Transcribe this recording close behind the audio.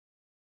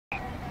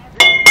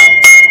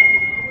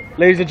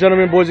Ladies and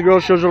gentlemen, boys and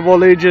girls, children of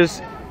all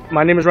ages,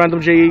 my name is Random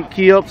J.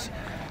 Keops.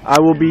 I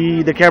will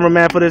be the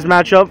cameraman for this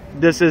matchup.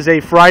 This is a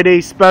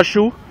Friday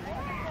special.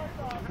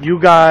 You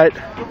got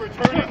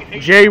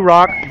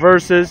J-Rock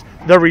versus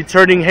the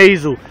returning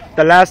Hazel.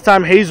 The last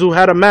time Hazel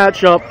had a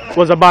matchup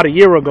was about a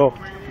year ago.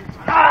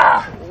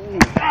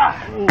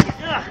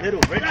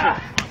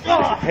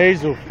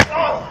 Hazel.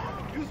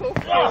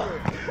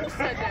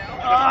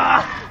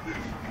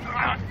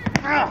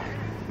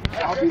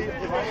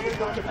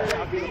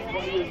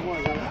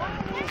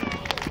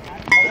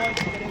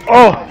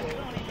 Oh!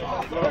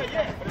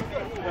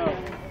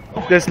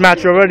 This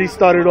match already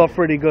started off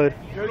pretty good.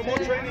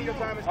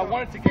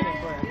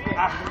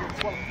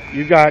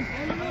 You got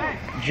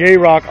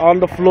J-Rock on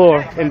the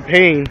floor in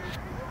pain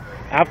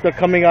after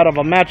coming out of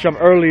a matchup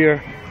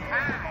earlier.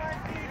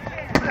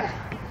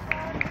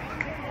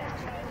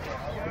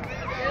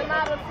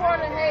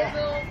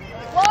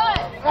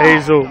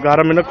 Hazel got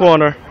him in the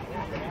corner.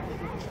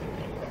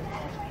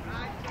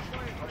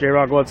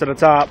 J-Rock going to the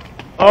top.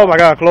 Oh my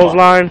God,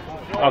 clothesline.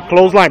 A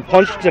clothesline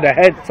punch to the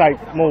head type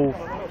move.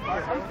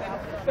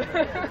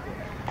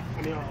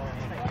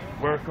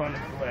 Work on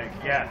his leg,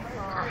 yes.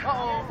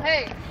 Uh-oh,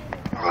 hey.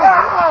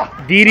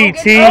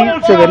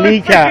 DDT to the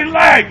kneecap.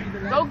 Leg.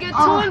 Don't get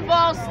too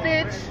involved,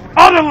 Stitch.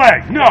 Other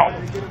leg, no.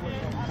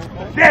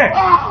 There.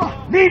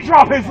 Knee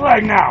drop his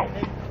leg now.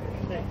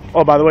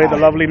 Oh, by the way, the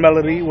lovely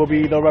Melody will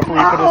be the referee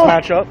for this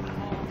matchup.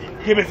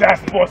 Give his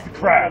ass the Boston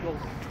Crab.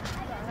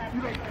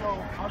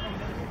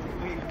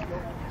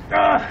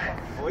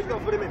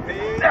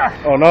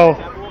 Oh no.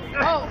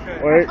 Oh.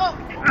 Wait. Oh.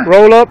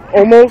 Roll up,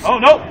 almost. Oh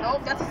no.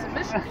 Nope, that's a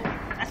submission.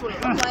 That's what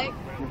it looks like.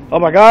 Oh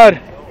my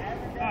God.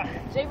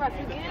 J-Rock,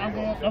 you good? I'm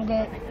good. I'm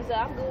good. He said,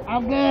 I'm good.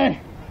 I'm good.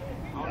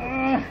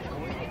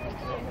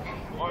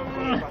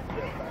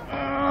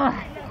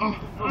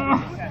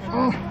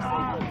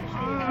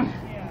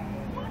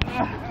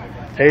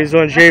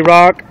 Hazel and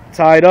J-Rock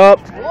tied up.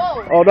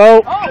 Whoa. Oh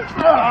no.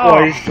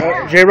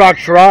 Oh. J-Rock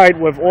tried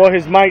with all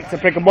his might to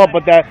pick him up,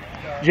 but that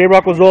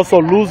J-Rock was also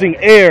losing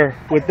air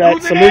with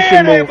that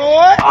submission move.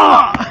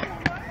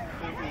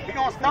 He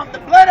gonna stomp the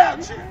blood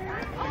out you.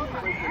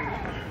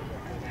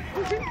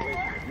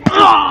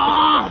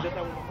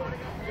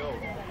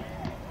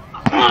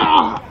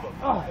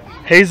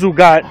 Hazel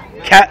got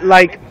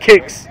cat-like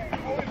kicks.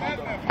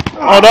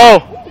 Oh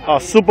no. A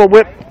super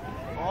whip.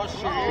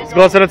 Let's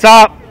go to the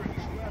top.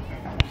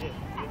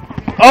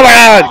 Oh my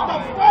God.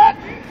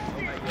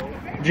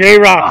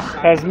 J-Rock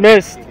has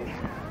missed.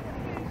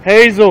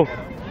 Hazel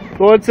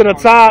going to the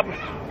top.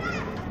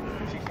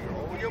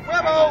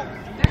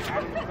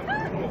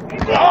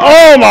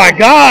 Oh my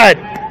God.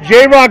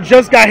 J-Rock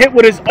just got hit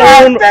with his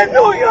own.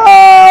 New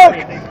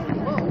York!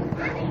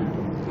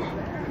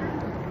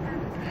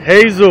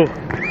 Hazel.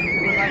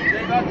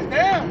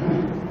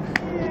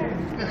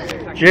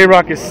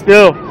 J-Rock is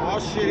still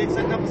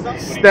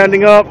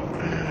standing up.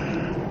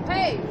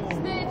 Hey,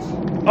 Stitch.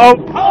 Oh.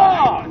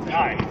 Oh,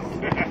 nice.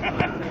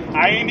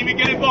 I ain't even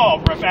get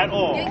involved, ref, at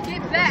all.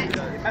 Get back.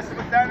 That's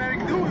what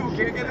dynamic doo-doo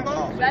can't get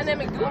involved.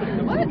 Dynamic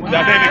doo-doo. What?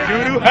 Dynamic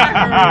doo-doo?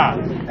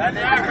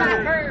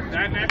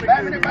 Dynamic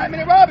doo-doo. 5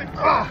 minute Robin.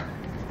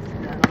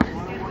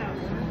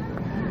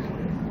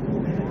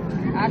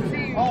 I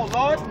see you. Oh,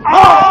 Lord.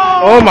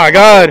 Oh my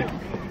God.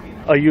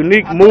 A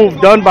unique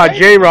move done by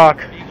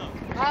J-Rock.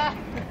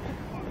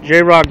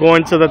 J-Rock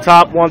going to the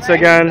top once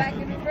again. Back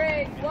in the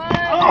break. 1,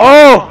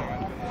 Oh!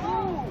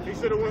 2, He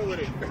should have went with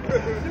it.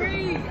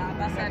 3.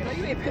 I know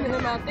you ain't pinning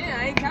him out there.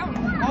 I ain't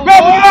counting. Oh,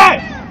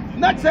 Lord.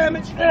 Nut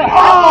damage. See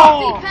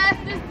past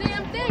this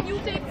damn thing. You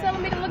think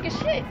telling me to look at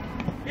shit.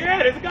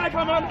 Yeah, there's a guy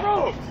coming on the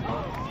ropes.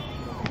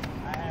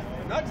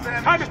 Nut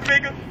damage. Time is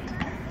bigger.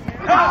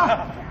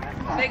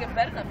 Nigga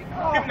better not be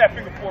close. Give him that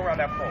finger four around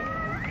that pole.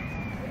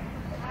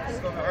 This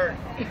is gonna hurt.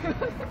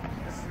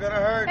 This is gonna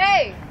hurt.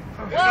 Hey.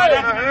 It's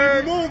gonna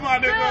hurt. Move, my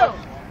 2, 3,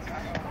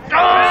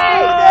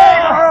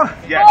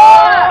 Yes.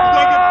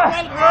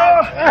 4.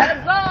 Let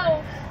him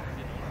go.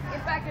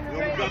 Get back in the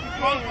ring.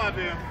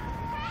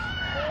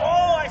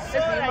 Oh, I This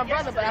is my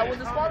brother, but I was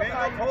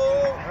disqualified.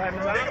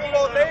 Big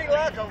old leg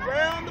lock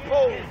around the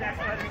pole.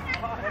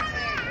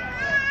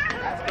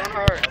 That's gonna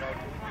hurt.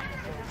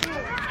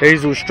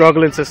 Hazel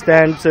struggling to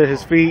stand to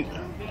his feet.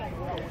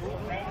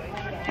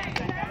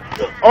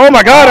 Oh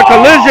my God, a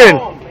collision!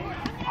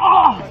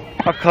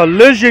 A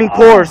collision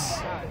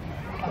course.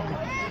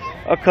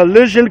 A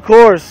collision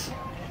course.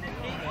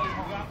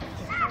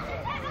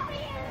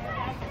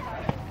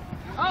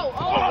 Oh,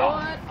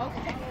 Lord.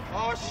 Okay.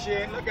 Oh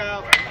shit, look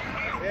out.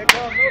 Here it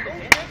comes. Here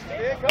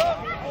it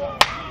comes.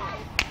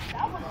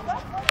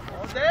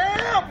 Oh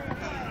damn!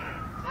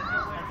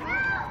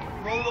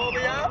 Roll over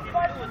y'all.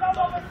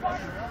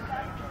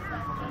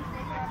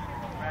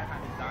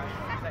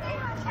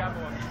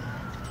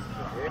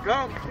 Here it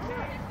comes.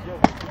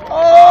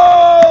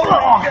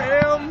 Oh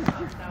damn!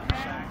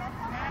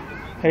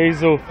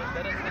 Hazel. 1,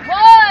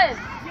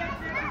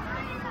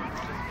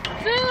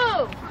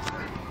 2,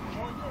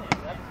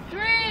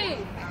 3,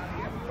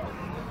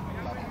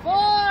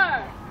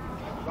 4,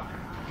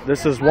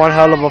 This is one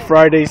hell of a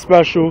Friday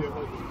special.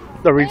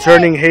 The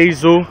returning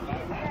Hazel.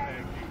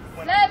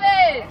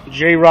 7.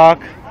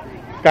 J-Rock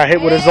got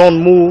hit with his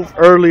own move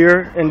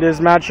earlier in this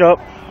matchup.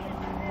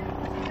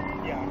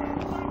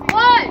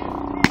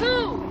 1,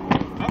 2.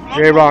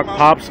 J-Rock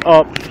pops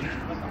up. 1, 2.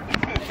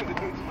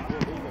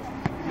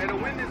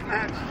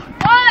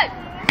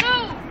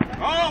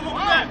 Oh, what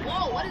was that?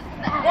 Whoa, what is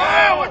that?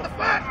 Whoa, what the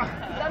fuck?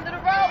 He's under the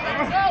rope.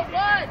 Let's go.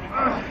 1.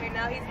 Okay,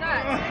 now he's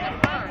not. That's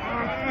fine.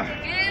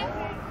 Again.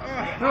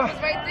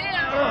 It's right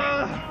there.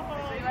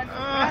 So you have to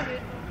grab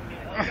it.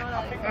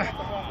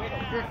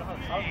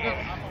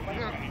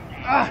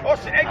 Oh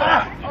shit, hey, go.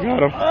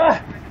 Got him.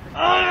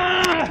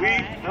 We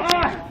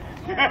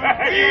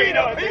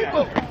the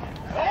people.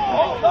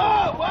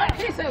 Oh, what?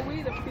 He said we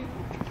the people.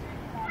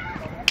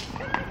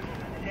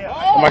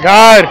 Oh my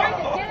God.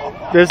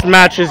 This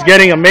match is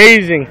getting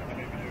amazing.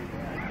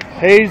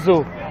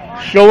 Hazel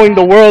showing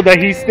the world that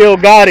he still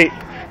got it.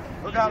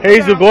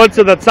 Hazel going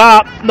to the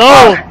top.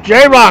 No,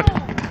 J-Rock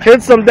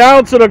hits him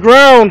down to the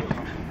ground.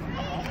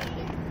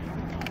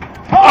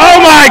 Oh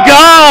my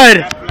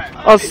God!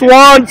 A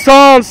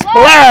swanton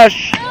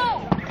splash.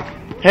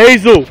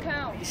 Hazel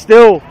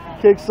still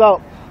kicks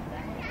up.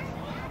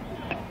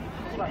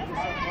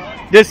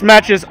 This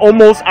match is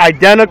almost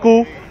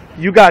identical.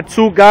 You got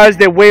two guys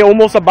that weigh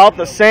almost about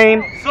the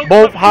same,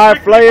 both high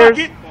flyers.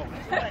 It's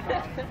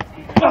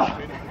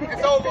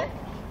over.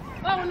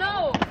 Oh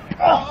no!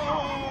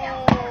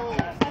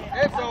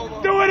 It's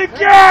over. Do it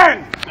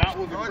again! That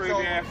was a crazy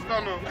ass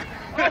stunner.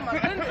 Oh my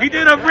goodness. He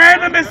did a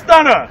random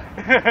stunner.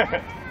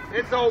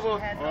 It's over.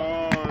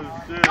 Oh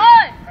shit.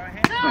 1,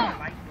 2.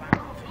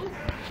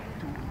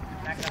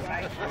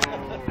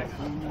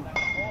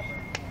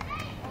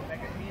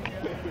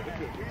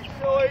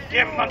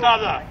 Give him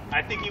another.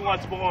 I think he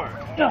wants more.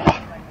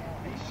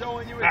 He's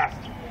showing you it. Fast.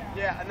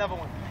 Yeah, another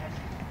one.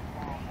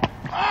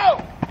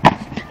 Oh!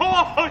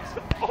 Oh, it's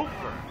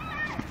over.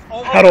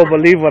 I don't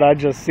believe what I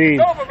just seen.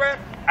 It's over, man.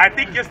 I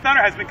think your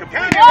stunner has been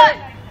completed. 1,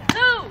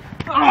 2.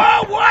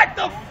 Oh, what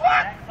the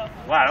fuck?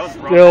 Wow, that was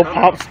wrong. Still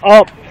pops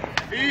up.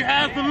 He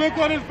has the look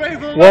on his face.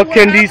 What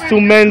can these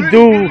two men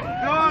do?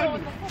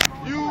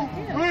 You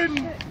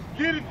couldn't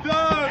get it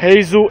done.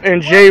 Hazel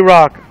and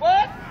J-Rock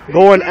What?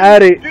 going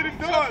at it. Get it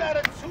done.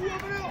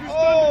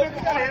 Oh,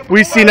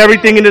 We've seen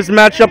everything in this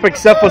matchup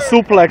except for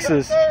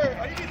suplexes.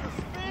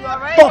 You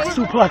alright? Fuck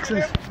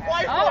suplexes.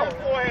 Oh.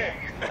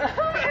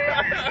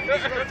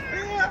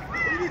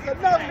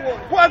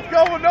 What's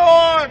going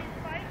on?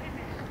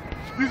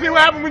 You see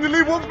what happens when you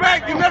leave whoops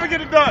back? You never get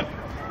it done.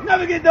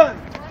 Never get it done.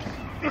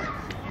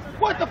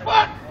 What the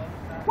fuck?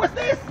 What's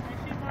this?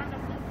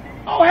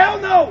 Oh, hell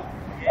no.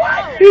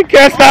 What? He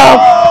gets out.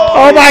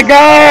 Oh my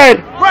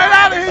God. Right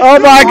out of his Oh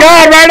my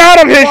God, right out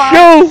of his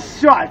shoe.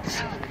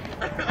 Shots.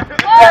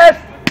 What?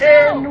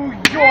 In New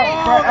York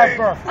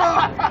forever.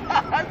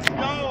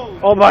 No.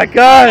 Oh my Out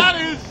God.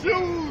 of his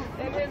shoes.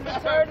 And then the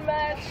third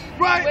match.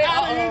 Right Wait,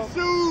 out of his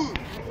shoes.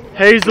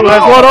 Hazel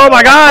has won. Oh my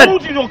I God.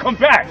 told you don't come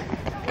back.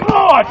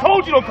 Oh, I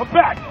told you don't come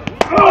back.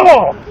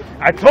 Oh,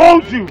 I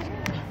told you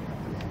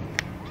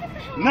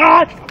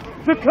not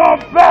to come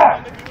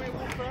back.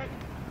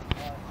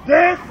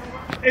 This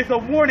is a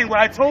warning what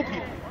I told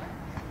people.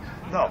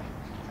 No.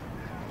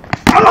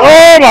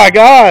 Oh my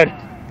God.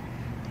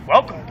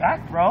 Welcome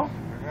back, bro.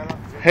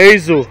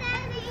 Hazel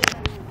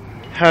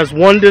has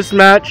won this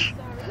match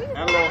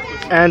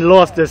and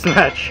lost this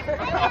match.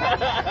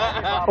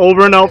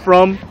 Over and out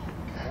from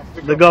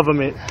the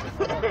government.